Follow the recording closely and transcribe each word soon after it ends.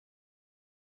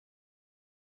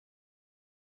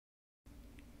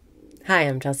Hi,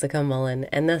 I'm Jessica Mullen,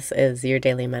 and this is your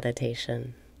daily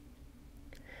meditation.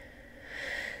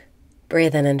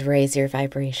 Breathe in and raise your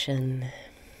vibration.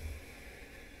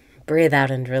 Breathe out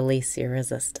and release your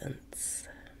resistance.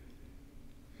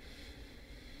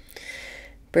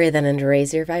 Breathe in and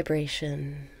raise your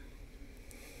vibration.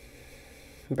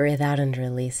 Breathe out and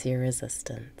release your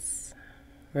resistance.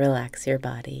 Relax your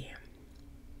body.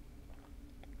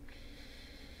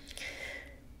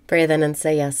 Breathe in and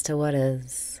say yes to what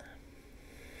is.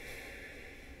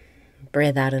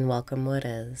 Breathe out and welcome what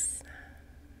is.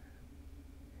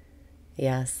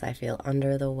 Yes, I feel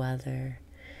under the weather.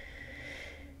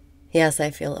 Yes,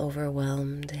 I feel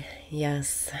overwhelmed.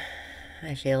 Yes,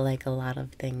 I feel like a lot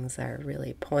of things are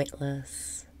really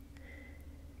pointless.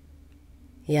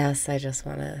 Yes, I just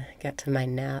want to get to my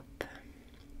nap.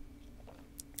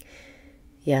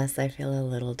 Yes, I feel a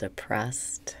little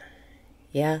depressed.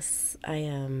 Yes, I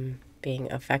am being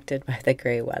affected by the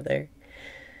gray weather.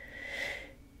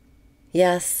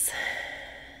 Yes,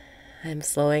 I'm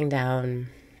slowing down.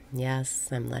 Yes,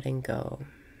 I'm letting go.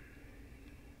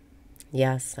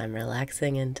 Yes, I'm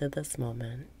relaxing into this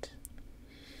moment.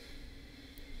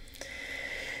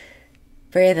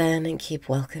 Breathe in and keep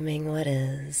welcoming what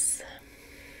is.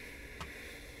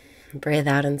 Breathe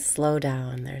out and slow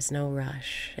down. There's no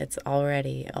rush. It's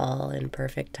already all in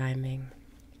perfect timing.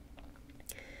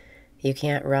 You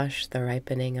can't rush the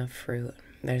ripening of fruit.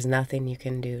 There's nothing you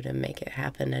can do to make it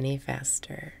happen any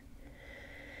faster.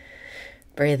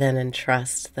 Breathe in and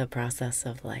trust the process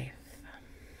of life.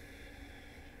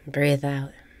 Breathe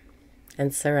out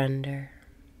and surrender.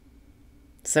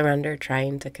 Surrender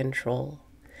trying to control.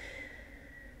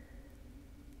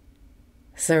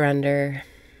 Surrender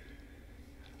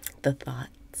the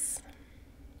thoughts.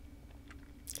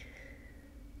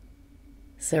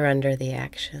 Surrender the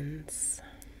actions.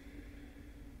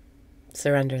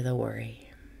 Surrender the worry.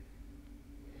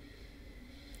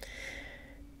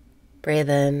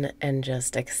 Breathe in and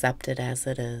just accept it as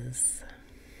it is.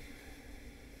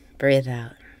 Breathe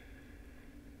out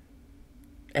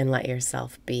and let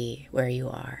yourself be where you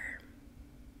are.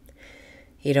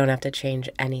 You don't have to change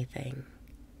anything.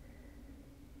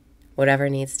 Whatever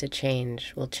needs to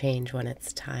change will change when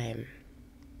it's time.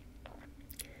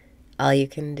 All you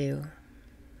can do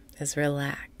is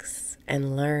relax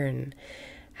and learn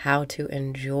how to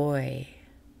enjoy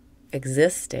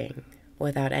existing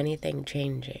without anything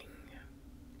changing.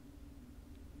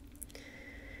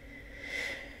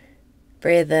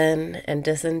 Breathe in and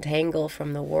disentangle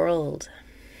from the world.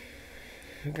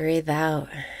 Breathe out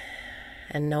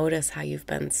and notice how you've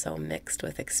been so mixed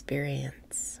with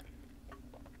experience.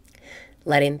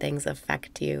 Letting things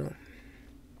affect you.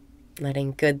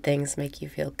 Letting good things make you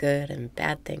feel good and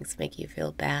bad things make you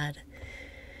feel bad.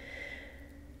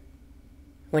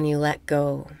 When you let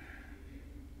go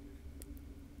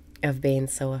of being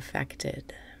so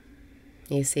affected,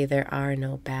 you see there are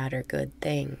no bad or good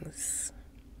things.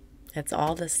 It's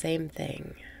all the same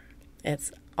thing.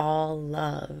 It's all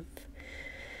love.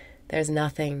 There's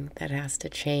nothing that has to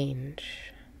change.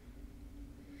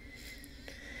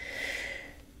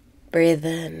 Breathe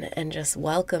in and just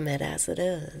welcome it as it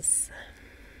is.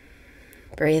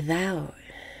 Breathe out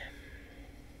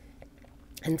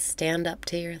and stand up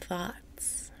to your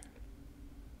thoughts.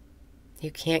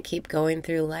 You can't keep going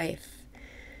through life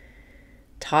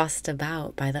tossed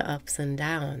about by the ups and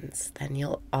downs. Then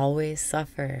you'll always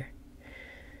suffer.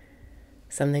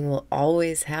 Something will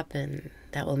always happen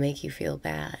that will make you feel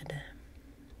bad.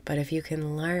 But if you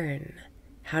can learn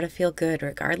how to feel good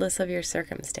regardless of your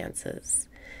circumstances,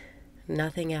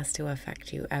 nothing has to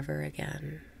affect you ever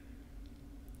again.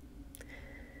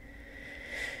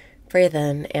 Breathe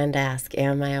in and ask,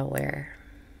 am I aware?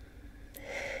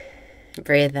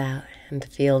 Breathe out and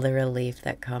feel the relief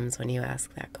that comes when you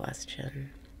ask that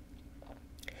question.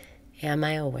 Am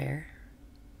I aware?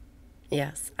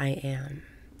 Yes, I am.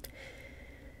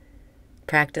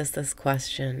 Practice this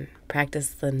question. Practice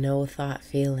the no thought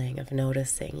feeling of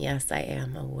noticing, yes, I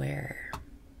am aware.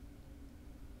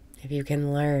 If you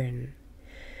can learn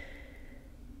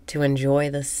to enjoy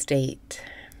the state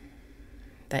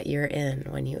that you're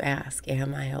in when you ask,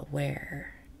 am I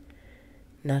aware?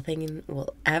 Nothing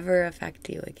will ever affect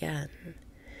you again.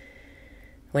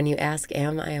 When you ask,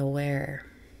 am I aware?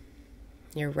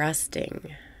 You're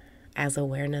resting as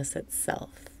awareness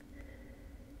itself.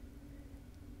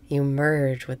 You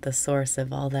merge with the source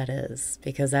of all that is,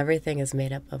 because everything is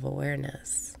made up of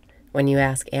awareness. When you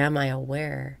ask, am I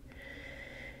aware?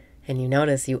 And you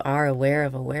notice you are aware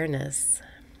of awareness,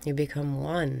 you become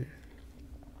one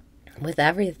with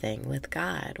everything, with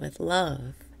God, with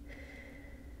love.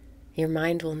 Your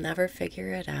mind will never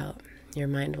figure it out. Your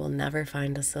mind will never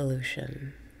find a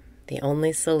solution. The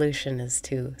only solution is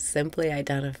to simply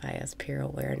identify as pure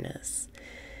awareness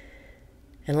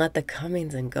and let the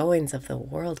comings and goings of the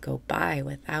world go by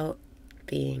without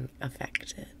being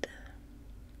affected.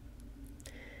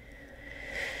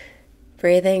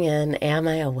 Breathing in, am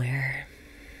I aware?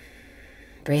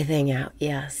 Breathing out,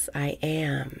 yes, I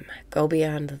am. Go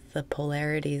beyond the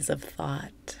polarities of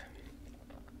thought.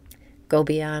 Go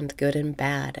beyond good and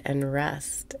bad and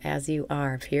rest as you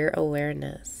are, pure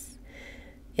awareness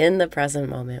in the present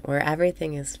moment where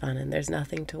everything is fun and there's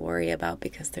nothing to worry about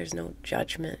because there's no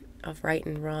judgment of right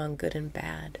and wrong, good and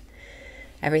bad.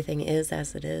 Everything is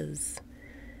as it is.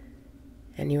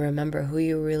 And you remember who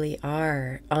you really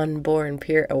are, unborn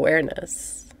pure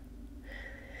awareness.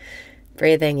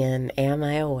 Breathing in, am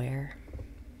I aware?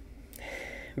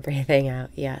 Breathing out,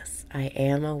 yes, I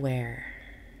am aware.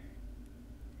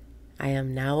 I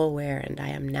am now aware and I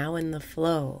am now in the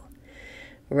flow.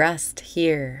 Rest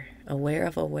here, aware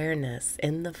of awareness,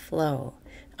 in the flow,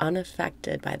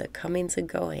 unaffected by the comings and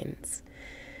goings,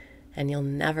 and you'll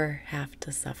never have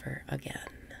to suffer again.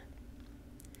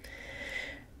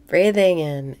 Breathing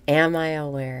in, am I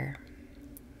aware?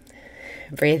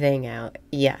 Breathing out,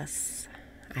 yes,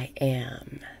 I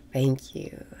am. Thank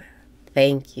you,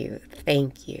 thank you,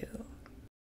 thank you.